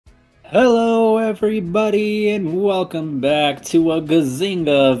Hello, everybody, and welcome back to a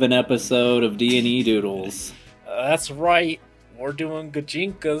gazinga of an episode of D&E Doodles. That's right. We're doing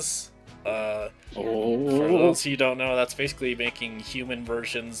gijinkas. For those who don't know, that's basically making human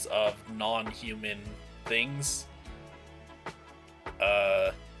versions of non-human things.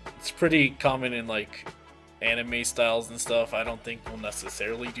 It's pretty common in like anime styles and stuff. I don't think we'll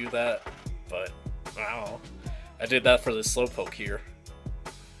necessarily do that, but wow, I did that for the slowpoke here.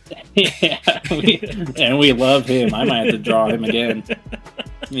 Yeah, we love him. I might have to draw him again,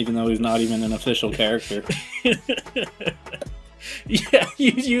 even though he's not even an official character. Yeah,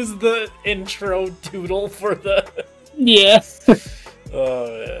 you use the intro doodle for the... Yeah.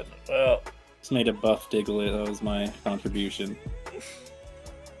 Oh, man. Well... Just made a buff Diglett. That was my contribution.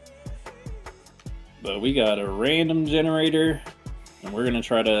 But we got a random generator, and we're going to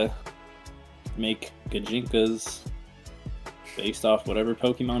try to make gijinkas based off whatever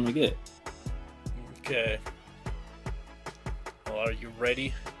Pokemon we get. Okay. Well, are you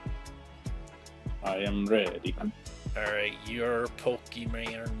ready? I am ready. Alright, your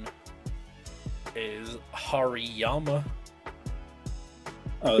Pokemon is Hariyama.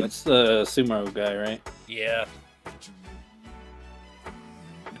 Oh, that's the sumo guy, right? Yeah.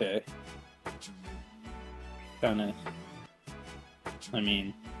 Okay. Kinda... I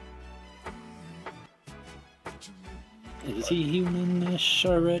mean... Is he human-ish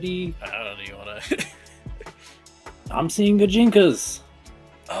already? I don't know, you wanna... I'm seeing gijinkas!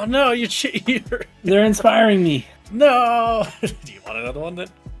 Oh no, you're cheating! They're inspiring me! No! Do you want another one then?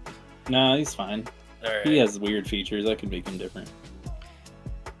 No, he's fine. Alright. He has weird features. I can make him different.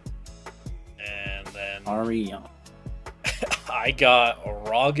 And then... Ariana. I got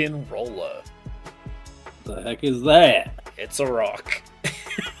Roggenrola. The heck is that? It's a rock.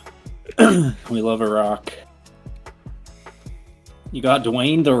 We love a rock. You got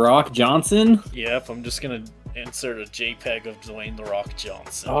Dwayne The Rock Johnson? Yep, I'm just gonna insert a JPEG of Dwayne The Rock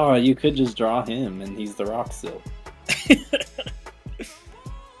Johnson. Oh, you could just draw him and he's The Rock still.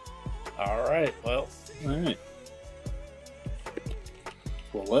 Alright, well. Alright.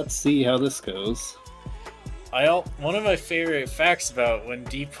 Well, let's see how this goes. One of my favorite facts about when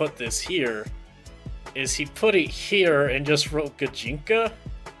D put this here is he put it here and just wrote Gijinka.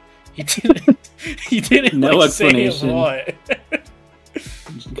 He didn't No like, explanation. say what.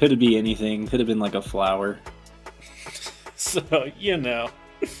 Could be anything. Could have been like a flower. So, you know.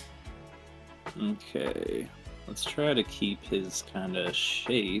 Okay. Let's try to keep his kind of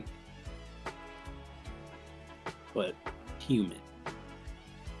shape. But human.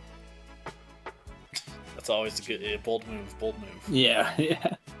 That's always a good bold move, bold move. Yeah,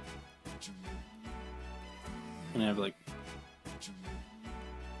 yeah. Gonna have like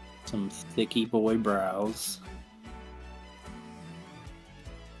some thicky boy brows.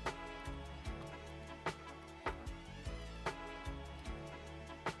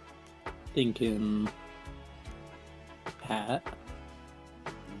 Thinking hat.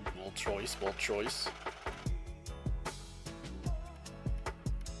 Bold choice, bold choice.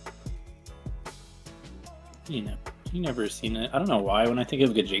 You know, you never seen it. I don't know why. When I think of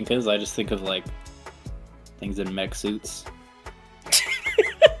gijinkas, I just think of like things in mech suits.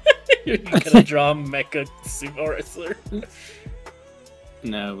 You're gonna draw a mecha sumo wrestler?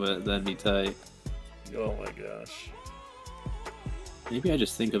 No, but that'd be tight. Oh my gosh. Maybe I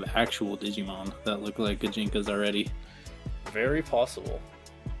just think of actual Digimon that look like gijinkas already. Very possible.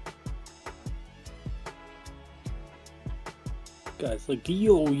 Guys, like,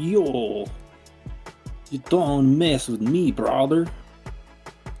 yo, you don't mess with me, brother.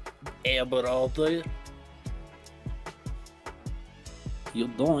 Yeah, but all day. You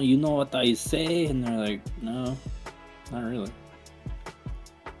know what I say? And they're like, no, not really.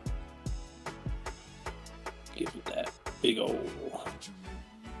 Give it that big old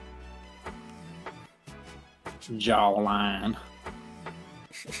jawline.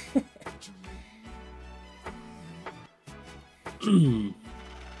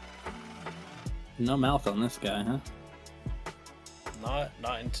 No mouth on this guy, huh? Not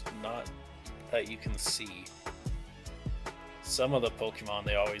that you can see. Some of the Pokemon,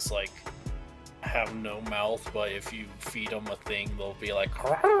 they always like have no mouth, but if you feed them a thing, they'll be like,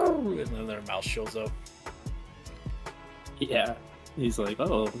 and then their mouth shows up. Yeah, he's like,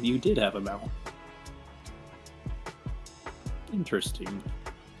 oh, you did have a mouth. Interesting.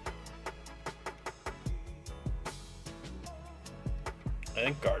 I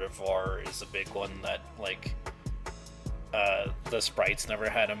think Gardevoir is a big one that like the sprites never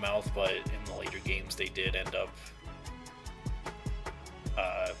had a mouth, but in the later games they did end up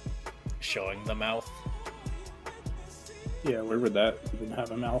showing the mouth. Yeah, where would that even have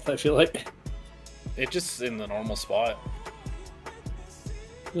a mouth? I feel like It just in the normal spot.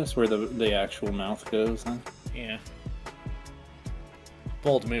 that's where the actual mouth goes. Huh? Yeah.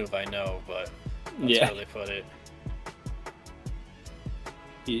 Bold move, I know, but that's Yeah, where they put it.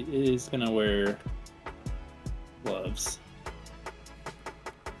 he is gonna wear gloves.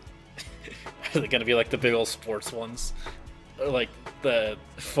 Are they gonna be like the big old sports ones? Or like the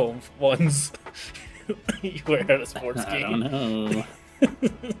foam ones you wear at a sports I game? don't know.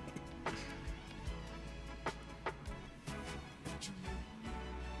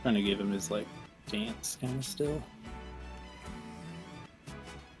 Trying to give him his like dance kind of still.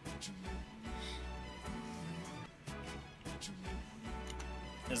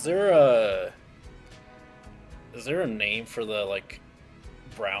 Is there a name for the like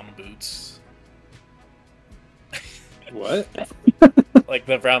brown boots? What? Like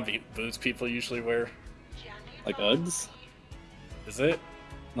the brown boots people usually wear? Like Uggs? Is it?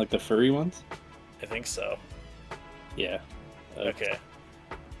 Like the furry ones? I think so. Yeah. Uggs. Okay.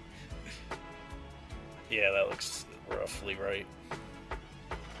 Yeah, that looks roughly right.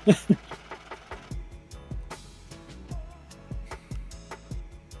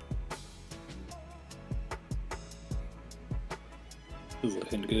 He's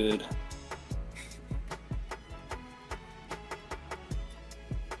looking good.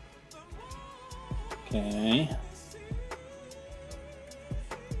 Okay.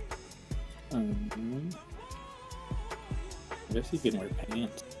 I guess you can wear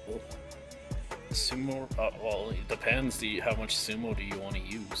pants. Sumo? Well, it depends. How much sumo do you want to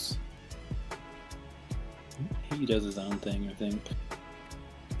use? He does his own thing, I think.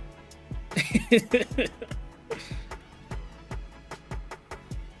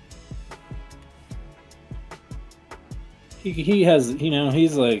 He has, you know,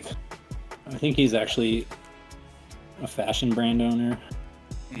 he's like, I think he's actually a fashion brand owner.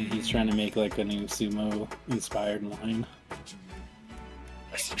 And he's trying to make like a new sumo inspired line.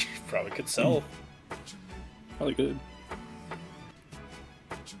 Probably could sell. Probably good.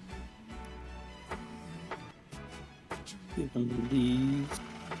 Give him these.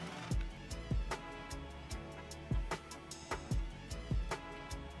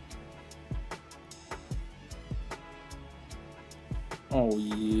 Oh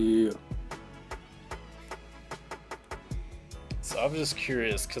yeah. So I'm just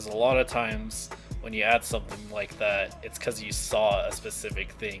curious because a lot of times when you add something like that, it's because you saw a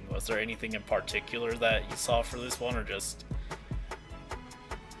specific thing. Was there anything in particular that you saw for this one, or just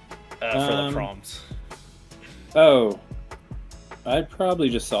for the prompt? Oh, I probably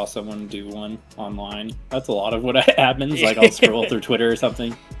just saw someone do one online. That's a lot of what happens. Like I'll scroll through Twitter or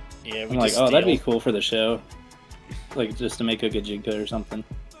something. Yeah, I'm like, oh, that'd be cool for the show. Like just to make a Gijinka or something.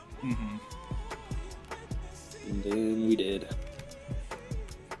 Mm-hmm. And then we did.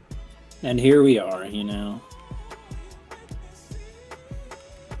 And here we are, you know.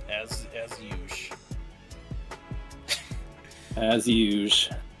 As usual. As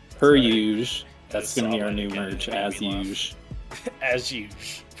usual. Per usual. That's gonna be our new merch. As usual. As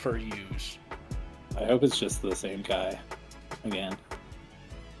usual. Per usual. I hope it's just the same guy. Again.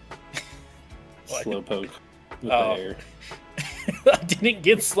 Slowpoke with the hair. I didn't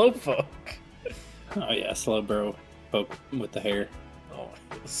get Slowpoke. Oh yeah, Slowbro poke with the hair. Oh,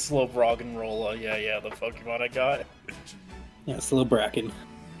 Slowbroganrola. Yeah, the Pokemon I got. Yeah, Slowbracken.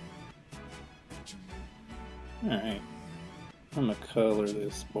 Alright. I'm gonna color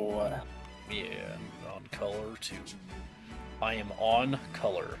this boy. Yeah, I'm on color too. I am on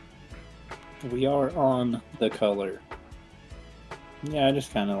color. We are on the color. Yeah, I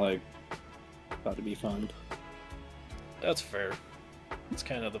just kinda like thought it'd be fun. That's fair. It's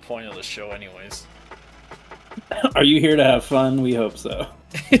kind of the point of the show anyways. Are you here to have fun? We hope so.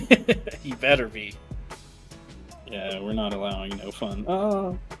 You better be. Yeah, we're not allowing no fun.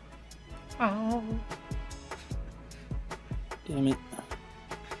 Oh. Damn it.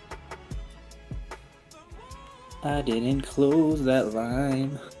 I didn't close that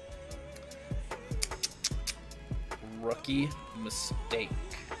line. Rookie mistake.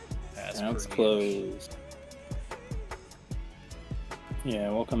 That's closed.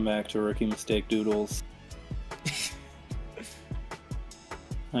 Yeah, welcome back to Rookie Mistake Doodles.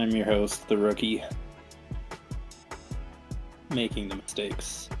 I'm your host, the Rookie. Making the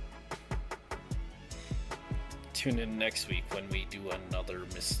mistakes. Tune in next week when we do another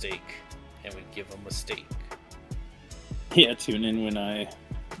mistake and we give a mistake. Yeah, tune in when I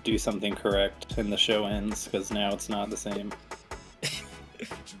do something correct and the show ends, because now it's not the same.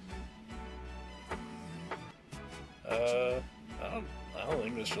 I don't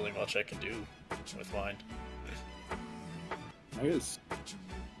think there's really much I can do with mine. I guess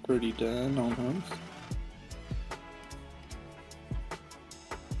pretty done almost.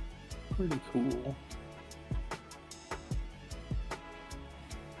 Pretty cool.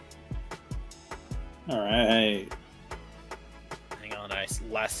 Alright. Hang on, nice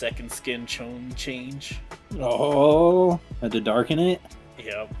last second skin change. Oh, had to darken it?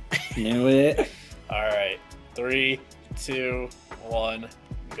 Yep. Knew it. Alright. 3, 2, 1,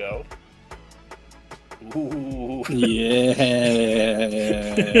 go. Ooh. Yeah.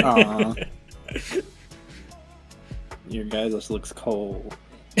 Aw. Your guy just looks cold.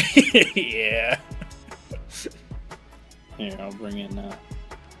 Yeah. Here, I'll bring in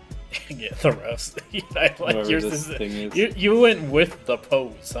Yeah, the refs. I like yours thing is. You went with the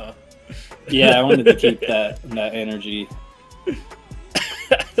pose, huh? Yeah, I wanted to keep that energy.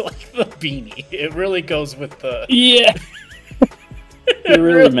 I like the beanie. It really goes with the. Yeah. It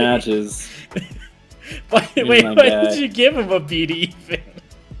really matches. Why did you give him a beanie even?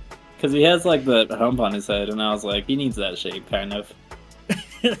 Because he has like the hump on his head, and I was like, he needs that shape, kind of.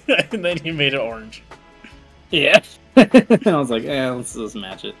 And then he made it orange. Yeah. And I was like, let's just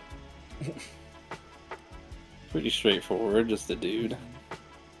match it. Pretty straightforward, just a dude.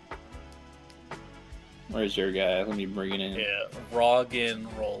 Where's your guy? Let me bring it in. Yeah, Roggen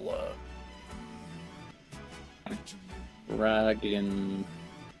Rolla. Roggen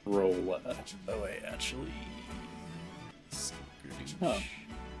Rolla. Oh wait, actually. Oh.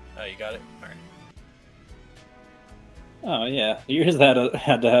 Oh, you got it? Alright. Oh yeah, yours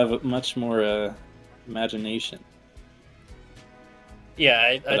had to have much more imagination.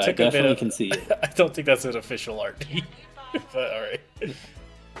 Yeah, I took a bit of. Can see it. I don't think that's an official art, but all right.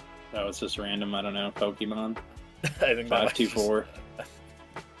 That was just random. I don't know. Pokemon. I think 524.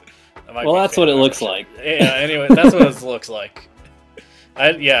 Well, that's what it looks like. Yeah. Anyway, that's what it looks like.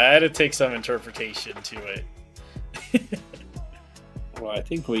 I had to take some interpretation to it. Well, I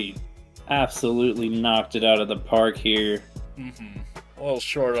think we absolutely knocked it out of the park here. Mm-hmm. A little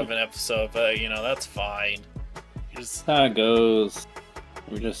short of an episode, but that's fine. That's how it goes.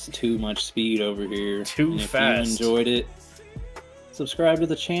 We're just too much speed over here. Too fast. If you enjoyed it, subscribe to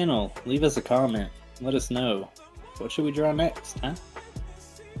the channel. Leave us a comment. Let us know. What should we draw next, huh?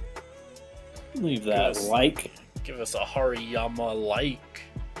 Leave that like. Give us a Hariyama like.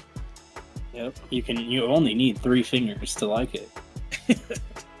 Yep. You only need 3 fingers to like it.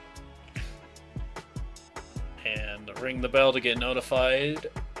 And ring the bell to get notified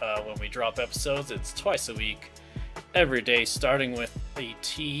when we drop episodes. It's twice a week. Every day, starting with a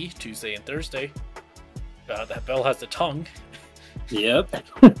T, Tuesday and Thursday. That bell has a tongue. Yep.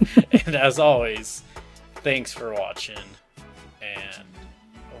 And as always, thanks for watching. And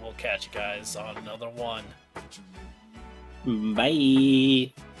we'll catch you guys on another one.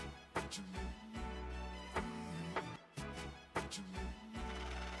 Bye.